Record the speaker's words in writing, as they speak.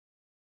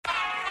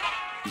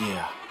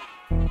Yeah.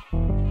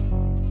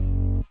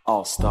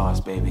 All stars,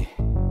 baby.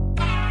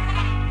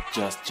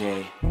 Just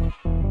Jay.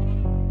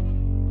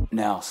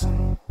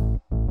 Nelson.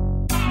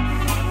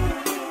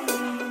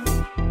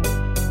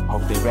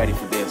 Hope they're ready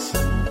for this.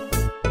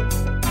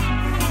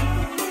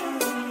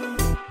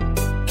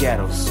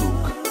 Ghetto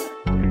Souk.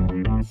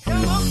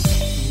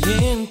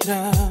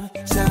 Entra,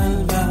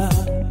 salva,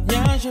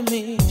 minhas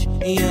amigas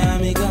e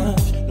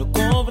amigas no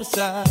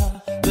conversar,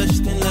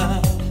 vestem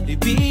lá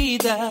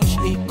bebidas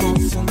e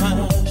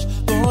consumas,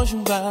 hoje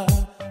um bar,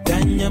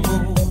 ganha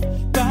amor,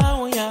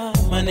 pauia,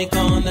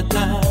 manicona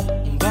tá,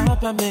 vá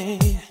pra mim,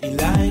 e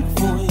lá e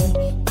fui,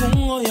 com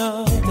o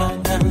olhar da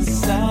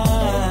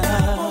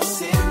dançar.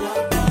 Você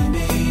não tem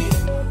mim,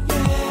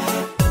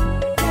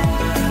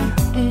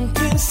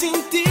 que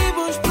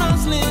sentimos pra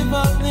os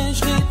levar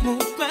nesse ritmo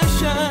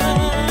paixão.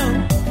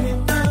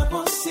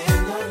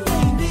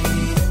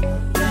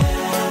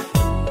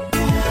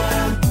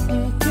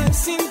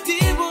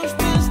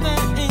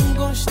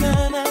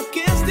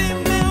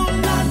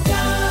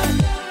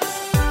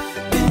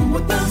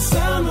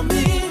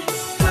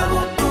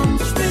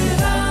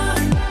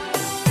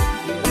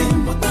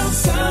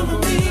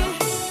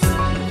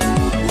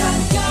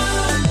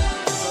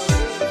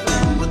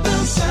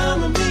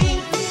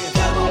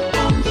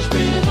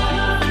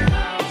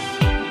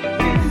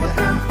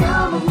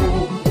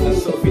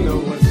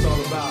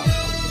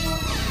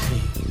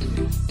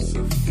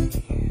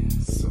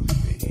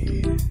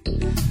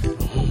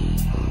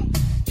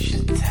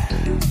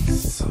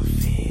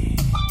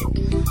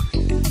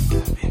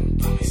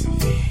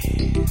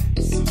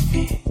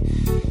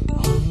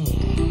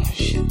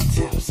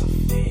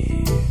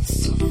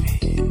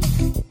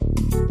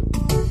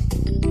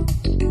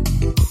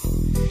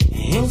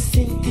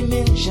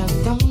 Já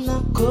tão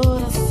no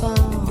coração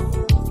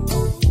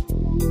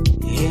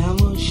e a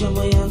hoje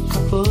amanhã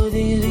acabou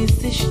de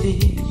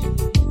resistir,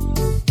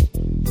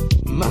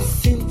 mas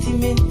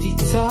sentimento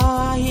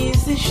está a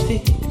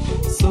existir.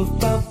 Só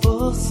pra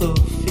você,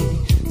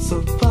 só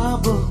pra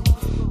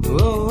você,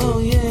 oh, oh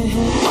yeah.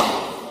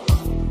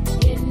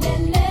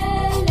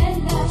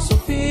 Só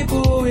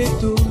vivo e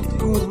tudo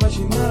por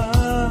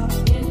imaginar.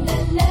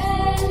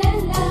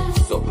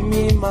 Só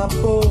me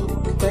matou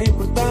que tá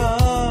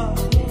importante.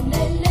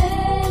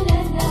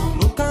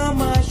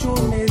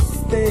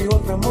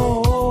 Outro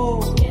amor,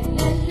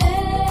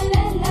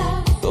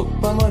 tô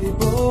pra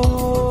maribô.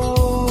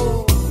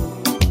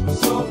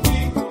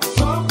 Sophie,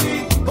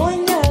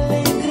 põe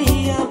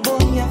alegria,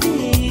 põe a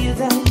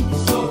vida.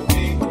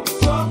 Sophie,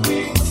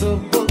 sou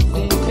bom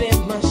com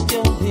cremas que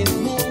eu vi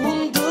no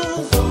mundo.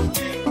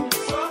 Sophie,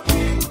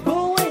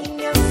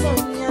 boinha,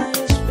 sonha,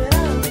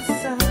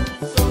 esperança.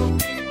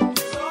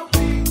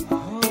 Sophie, oh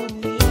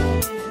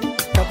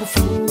yeah. Cabo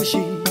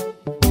Fuji,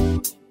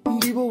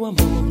 vivo o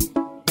amor.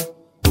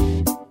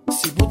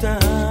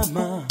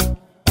 Ama,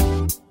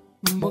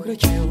 boca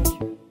teu,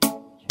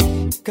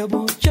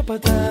 acabou de para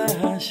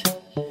trás.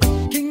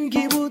 Quem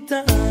que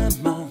buta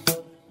ama,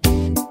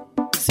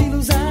 se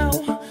ilusão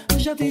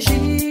já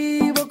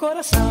atingiu o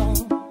coração.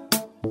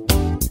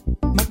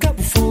 Mas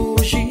acabo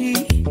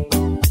fugir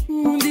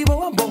de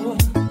boa amor.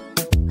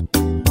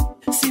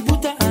 Se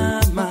buta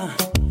ama,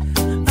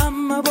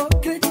 ama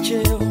boca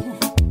teu,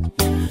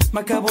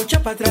 mas acabou de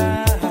para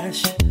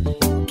trás.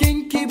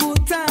 Quem que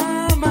buta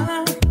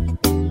ama,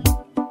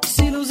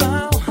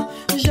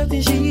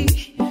 atingi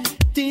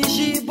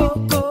o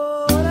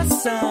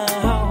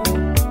coração.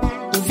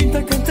 Eu vim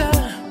pra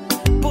cantar,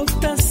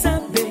 bota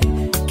saber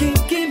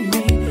quem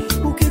me,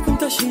 o que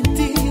conta a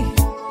gente.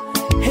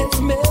 És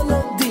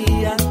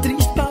melodia,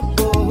 triste pra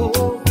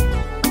pôr.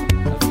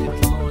 A ver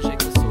de longe é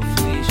que eu sou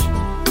feliz.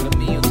 Para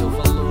mim o teu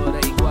valor é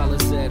igual a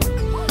zero.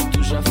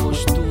 Tu já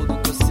foste tudo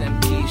que eu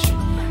sempre quis.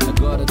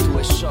 Agora tu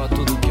és só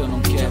tudo que eu não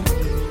quero.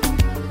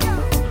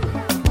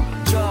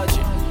 George,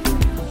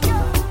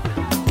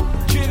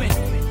 Jimmy,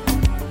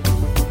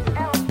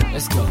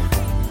 let's go.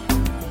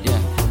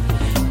 Yeah.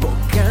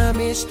 Pouca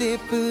vez te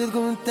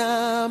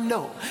perguntamos,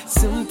 não,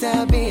 se não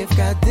tá bem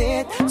ficar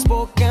dentro. Se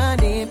pouca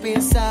nem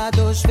pensar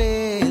duas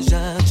vezes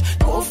antes.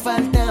 Não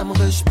faltamos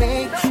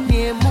respeito,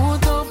 nem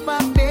mudou pra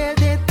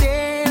perder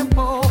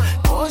tempo.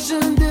 Hoje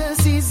em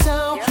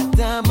decisão,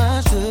 dá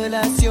mais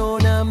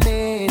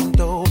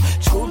relacionamento.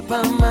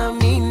 Desculpa,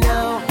 mami,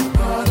 não.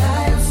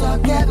 Agora eu só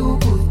quero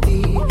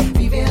curtir,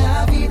 viver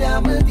a vida,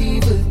 me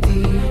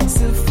divertir.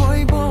 Se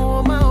foi bom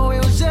ou mal,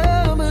 eu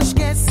já me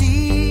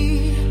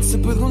esqueci. Se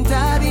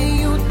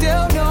perguntarem o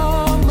teu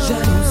nome, já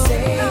não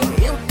sei,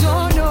 eu tô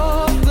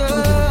noutra.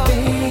 Tudo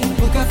bem,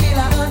 porque a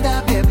fila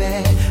anda,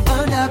 bebê,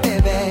 anda,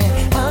 bebê,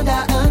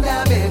 anda,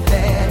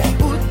 bebê.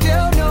 O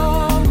teu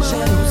nome,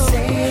 já não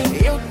sei,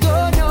 eu tô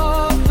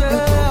noutra.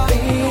 Tudo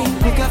bem,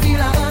 porque a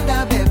fila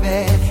anda,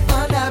 bebê,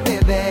 anda,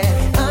 bebê.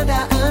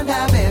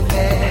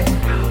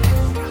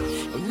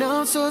 Eu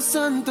não sou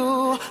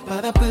santo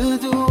para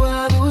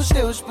perdoar os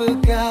teus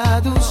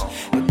pecados.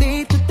 Eu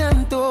deito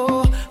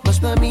tanto, mas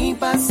pra mim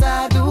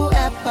passado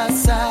é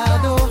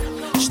passado.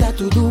 Está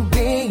tudo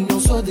bem, não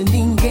sou de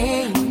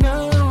ninguém.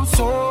 Não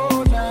sou,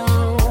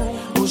 não.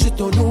 Hoje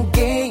tô no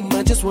game,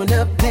 mas just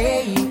wanna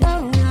play.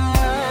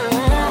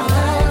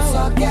 Eu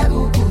só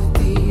quero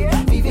curtir,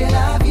 viver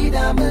a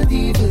vida, me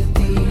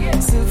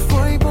divertir. Se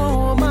foi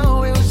bom ou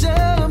mau, eu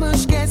já me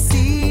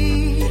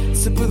esqueci.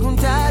 Se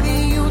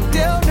perguntarem o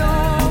teu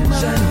nome,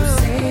 já não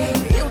sei,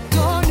 eu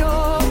tô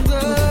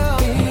noutra.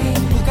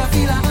 Nunca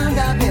fila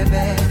anda,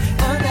 bebê,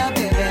 anda,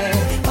 bebê,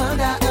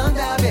 anda,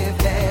 anda,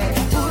 bebê.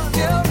 O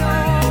teu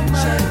nome,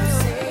 já não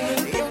sei,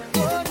 eu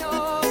tô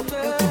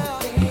noutra.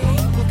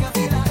 Nunca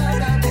fila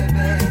anda,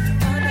 bebê,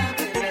 anda,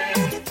 bebê,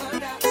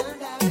 anda,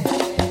 anda,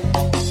 bebê.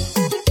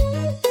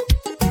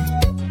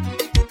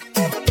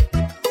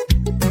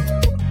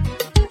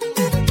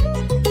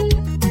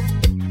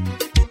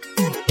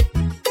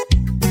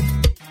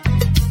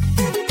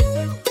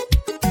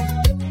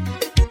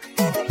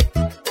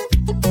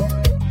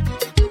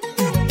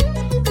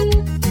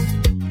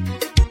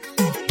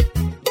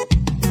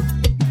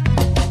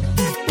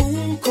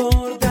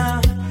 Concorda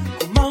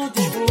com mal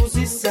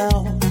disposição.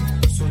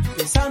 Só de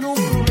pensar num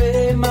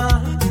problema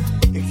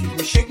é que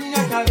me chega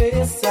na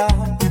cabeça.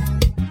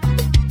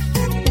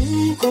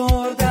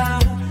 Concorda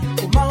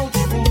com mal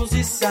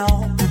disposição.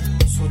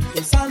 Só de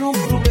pensar num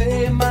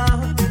problema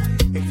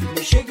é que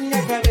me chega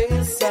na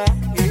cabeça.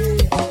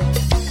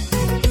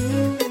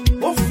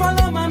 Vou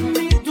falar,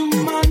 mami, de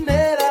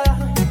maneira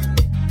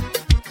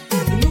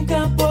que nunca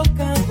a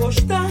boca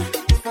gosta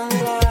de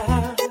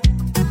falar.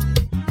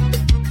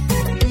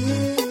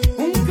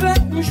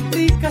 Uma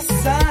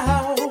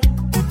explicação.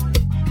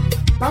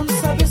 Vamos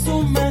saber se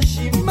o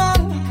manche mal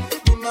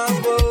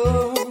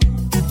magoou.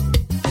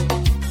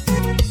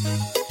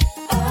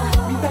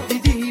 Me tá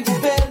pedindo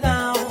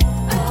perdão,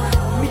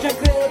 me já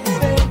creio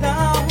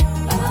perdão.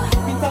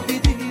 Me tá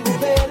pedindo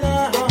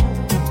perdão,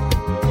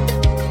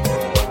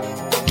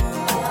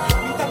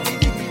 me tá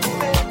pedindo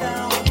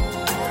perdão,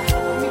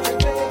 me já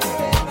creio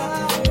perdão.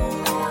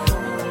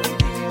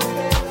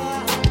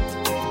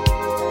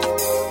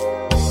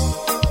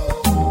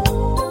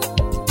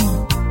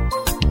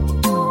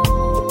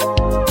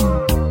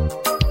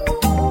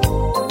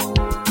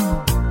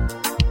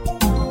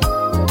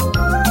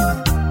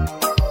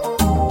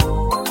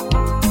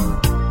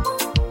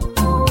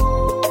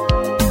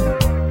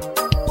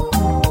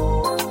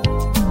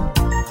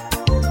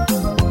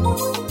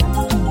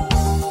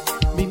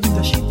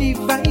 Muita gente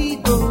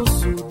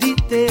vaidoso de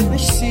ter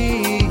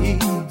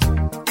nascido,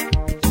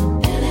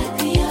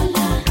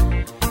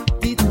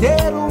 de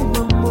ter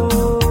amor.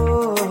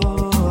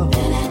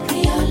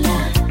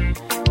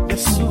 Meu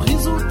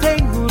sorriso tem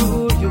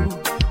orgulho.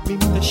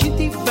 Muita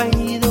gente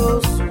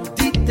vaidoso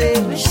de ter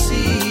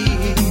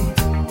nascido,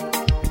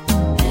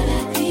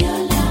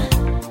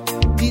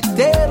 de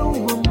ter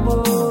amor.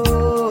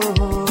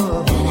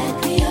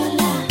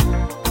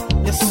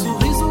 Meu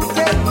sorriso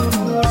tem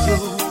orgulho.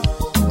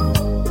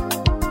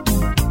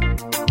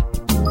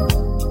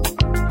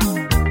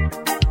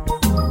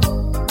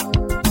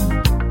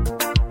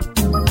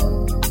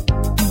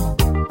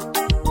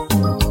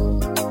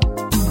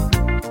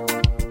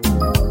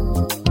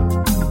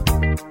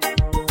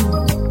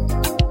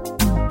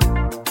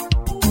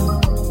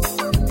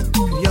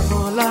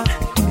 Crioula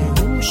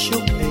é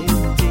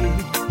chocolate.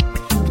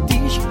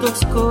 Diz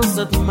duas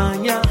coisas de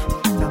manhã,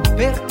 tão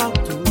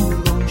perto do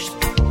rosto.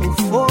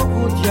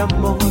 Fogo de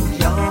amor.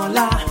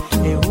 Crioula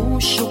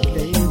é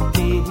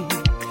chocolate.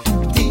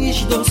 Diz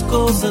duas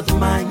coisas de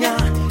manhã,